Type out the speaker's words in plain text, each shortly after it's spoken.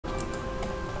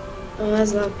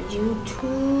As up,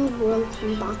 YouTube?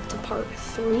 Welcome back to part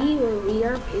 3 where we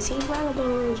are facing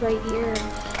Rattlebones right here.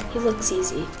 He looks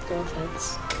easy, no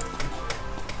offense.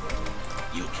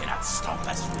 You cannot stop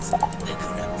us, Wizard. The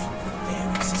corruption of the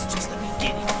fairies is just the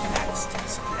beginning of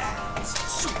Alistair's plans.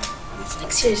 Soon, Wizard.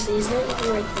 Like, seriously, he's not even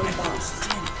like one boss.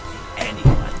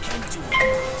 Anyone can do it.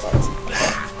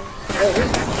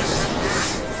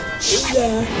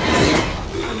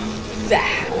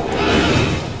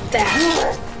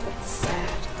 That's sad.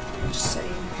 I'm just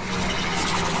saying.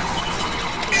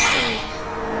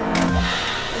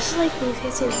 This is like me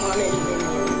facing haunted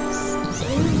minions. Is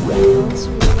anyone else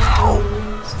really haunted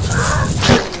minions?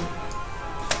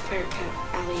 Firecat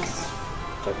alleys.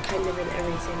 They're kind of in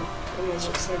everything in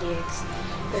Wizard City.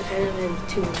 They're kind of in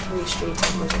 2 or 3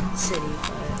 streets in Wizard City,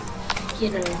 but you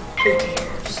know, who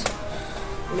cares?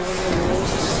 No one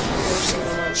knows the person no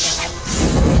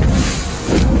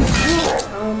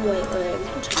one dies. Wait, I'm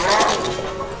gonna check that again.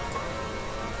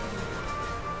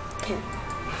 Okay.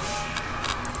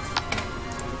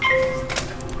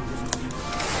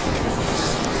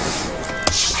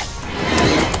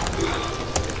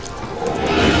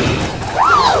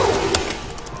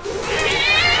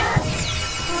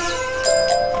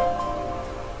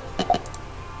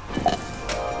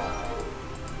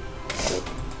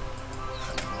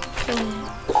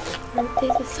 I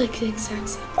think it's like the exact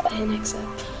same thing,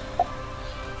 except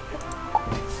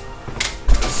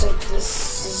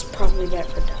this is probably meant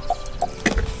for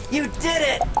death. You did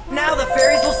it! Now the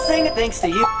fairies will sing it thanks to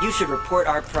you. You should report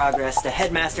our progress to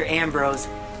Headmaster Ambrose.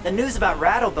 The news about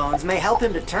Rattlebones may help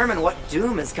him determine what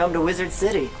doom has come to Wizard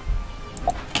City.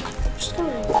 I'm just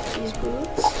gonna get these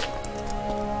boots.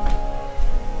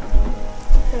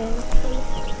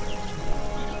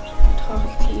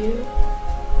 Talk to you.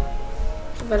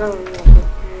 But I don't know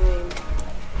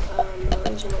the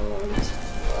original ones.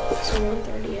 So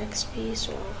 130 XP,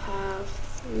 so I'll have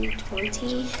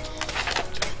 320.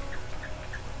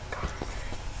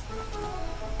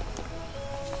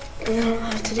 And then I'll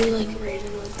have to do like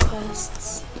raiden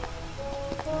quests.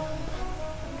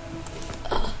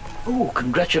 Oh,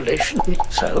 congratulations.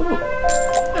 So,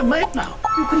 mate, now,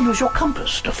 you can use your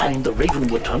compass to find the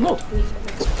Ravenwood Tunnel.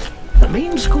 The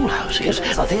main schoolhouses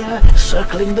are there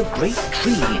circling the great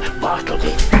tree,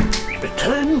 Bartleby.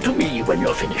 Return to me when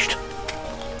you're finished.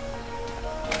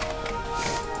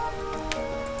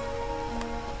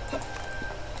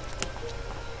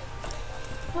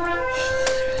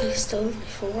 Still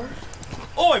before.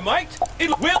 Oi, mate!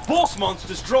 Will boss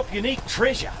monsters drop unique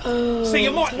treasure? So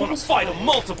you might want to fight them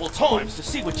multiple times to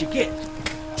see what you get.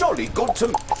 Jolly good to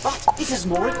me. But it is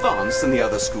more advanced than the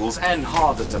other schools and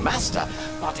harder to master.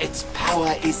 But its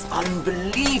power is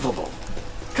unbelievable.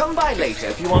 Come by later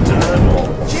if you want to learn more.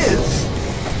 Cheers!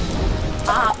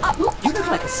 You look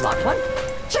like a smart one.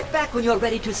 Check back when you're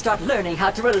ready to start learning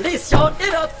how to release your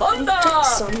inner thunder!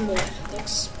 Sunlight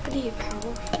looks pretty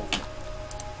powerful.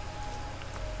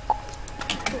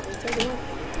 31.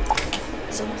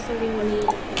 Is it 31 he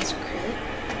has credit?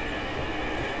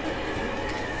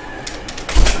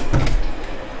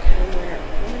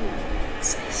 I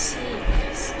see,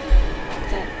 because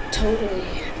that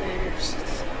totally matters a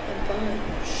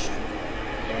bunch.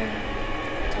 Yeah,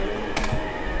 totally.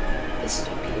 This is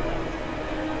what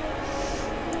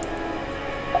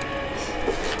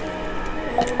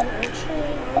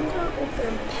actually, I'm gonna open a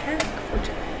pack for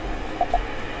today.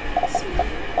 Let's see.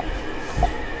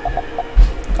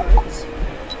 Cards.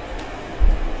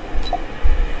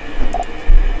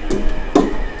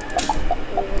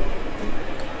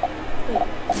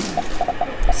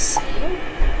 Same.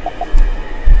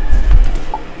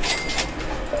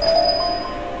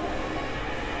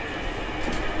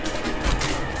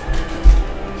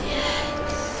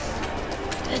 Yes.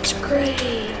 That's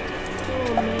great.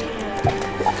 Oh man.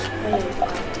 I am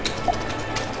glad.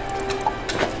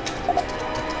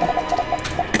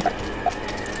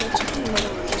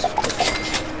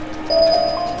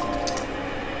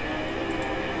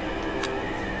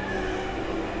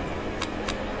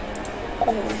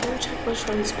 I'm gonna check which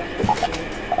one's better for me.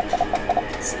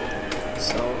 Let's see.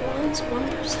 So one's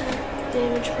 1%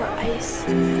 damage for ice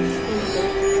and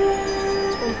then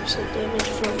it's 1% damage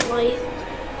for light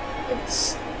and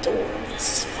storm. This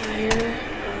is fire.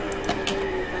 And then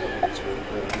invite to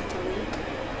improve the dummy.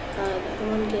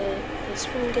 This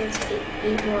one gets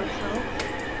 8 more health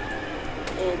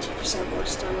and 2% more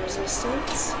stun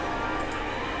resistance.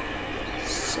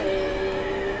 So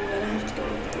I'm gonna have to go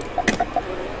with that.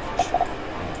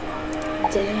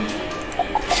 Dang.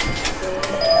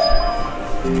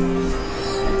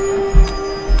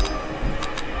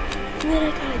 And then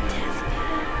I got a death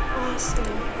pad.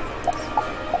 Awesome.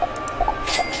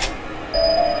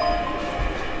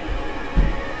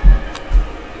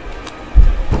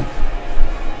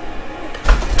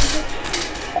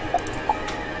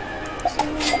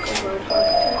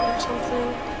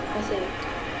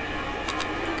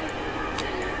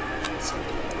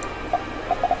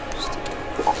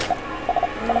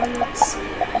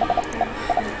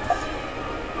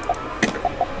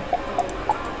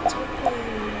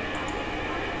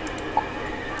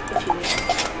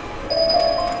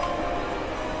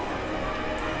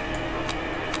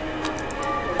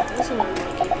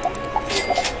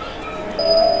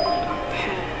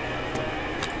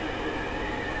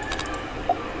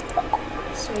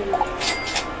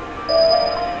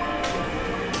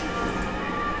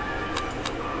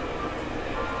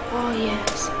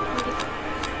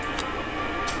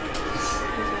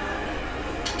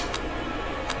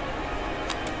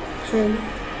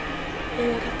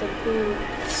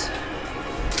 boots.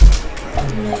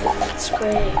 Man, that's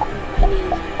great. I need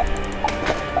more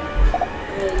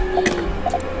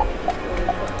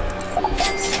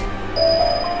these.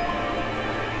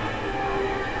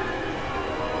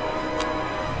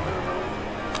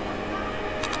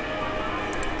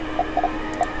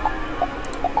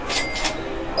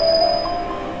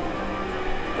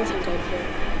 Nothing good here.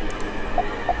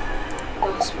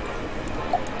 Last one.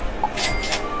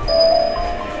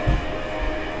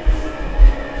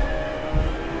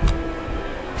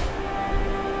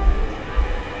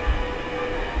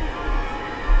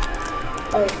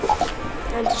 Oh,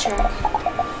 time to check.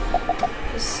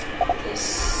 This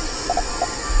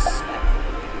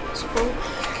one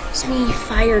gives me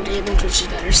fire damage, which is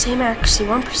better. Same accuracy,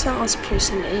 1% less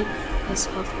piercing, 8 less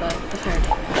of the fire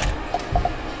damage.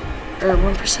 Or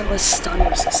 1% less stun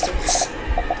resistance.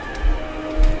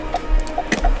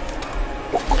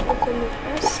 Open the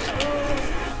rest.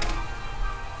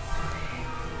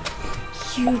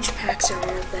 Huge packs are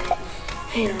worth it.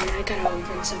 Hang on, I gotta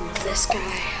open some of this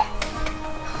guy.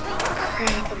 Holy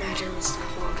crap, imagine the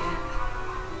stuff I'll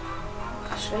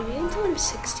get. Should I wait until I'm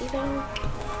 60 though?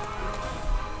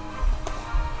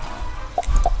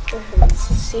 Let's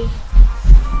see.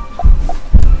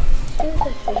 Here's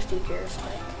the 50 gear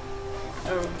fight.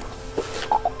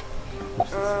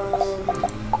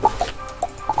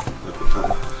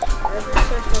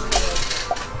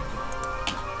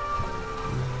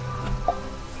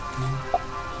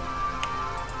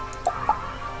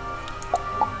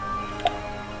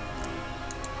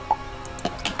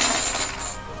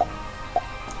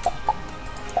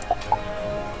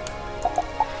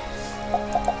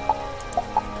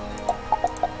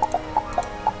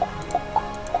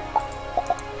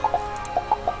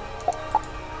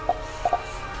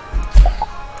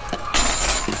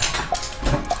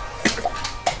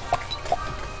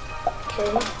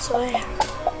 So I have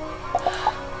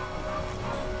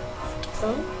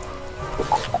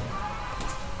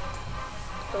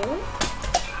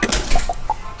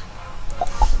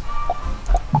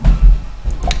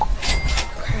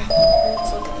crap, let's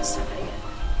look at the stuff I get.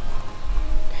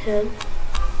 Him.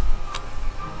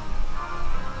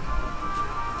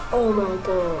 Oh my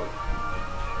god.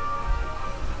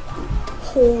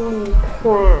 Holy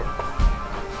crap.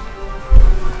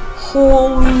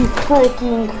 Holy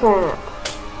freaking crap.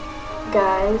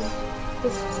 Guys,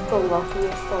 this is the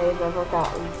luckiest I've ever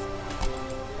gotten.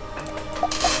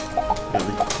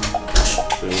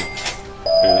 Really?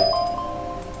 Really?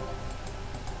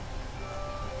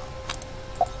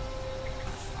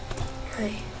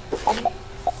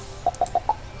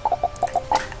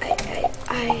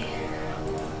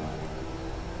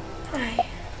 Hi.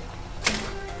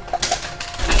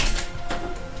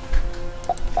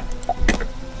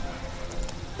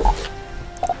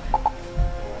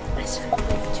 I spent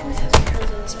like 2,000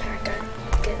 pounds in this pack. I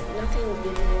get nothing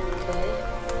really good,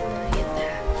 and then I get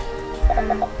that.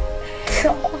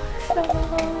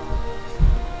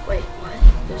 Wait, what?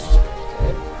 This is pretty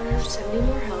good. 170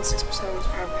 more health, 6% less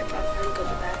power pick up. I'm good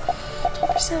with that.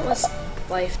 12% less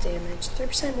life damage,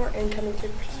 3% more incoming,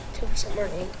 2% more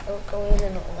outgoing,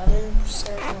 and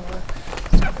 11% more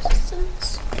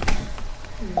resistance.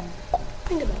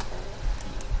 Think about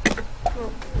that.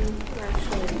 Oh,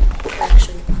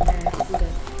 actually, nah, I'm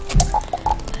good.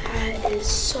 That is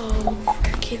so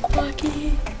freaking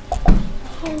lucky.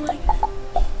 Oh my god.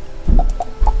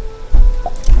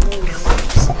 Oh no,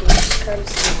 this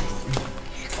comes to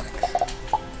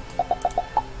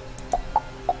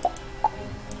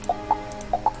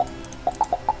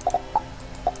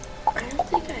I don't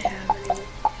think I have any.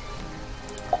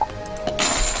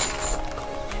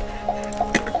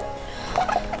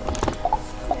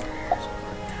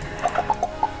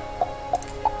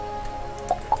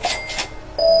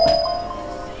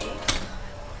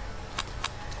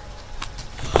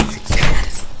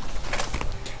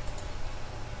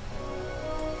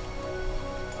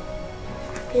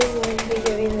 I'm going to be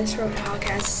giving this road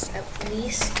podcast at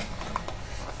least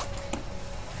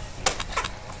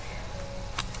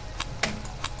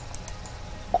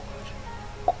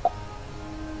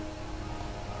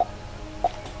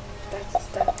that's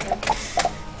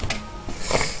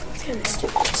kind of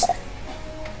stupid.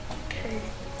 Okay.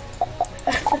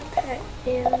 The pet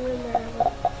animal.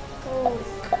 Holy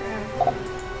crap.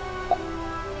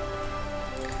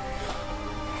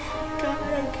 God,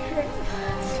 I get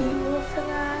fuel for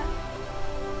that.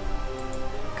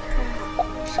 Crap,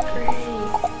 that's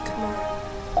great. Come on.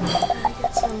 Gotta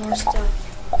get some more stuff.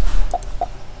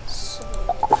 So,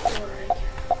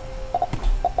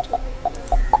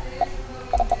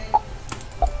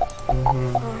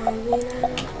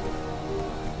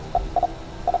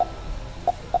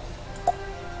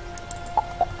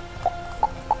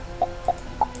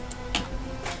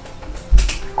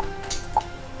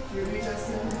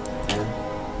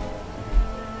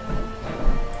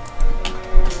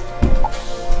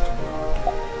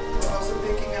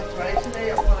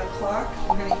 o'clock.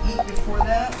 We're going to eat before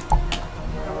that.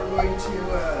 And we're going to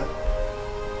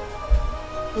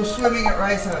go swimming at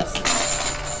Rice House.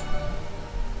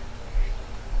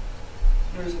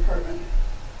 Or his apartment.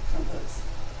 Someplace.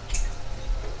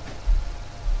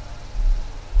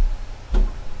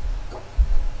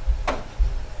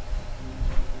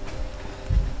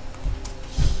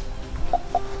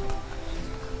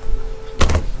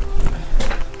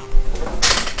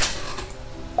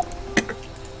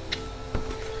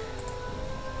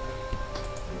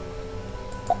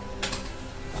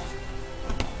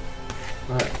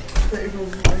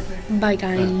 Bye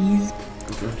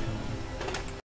guys.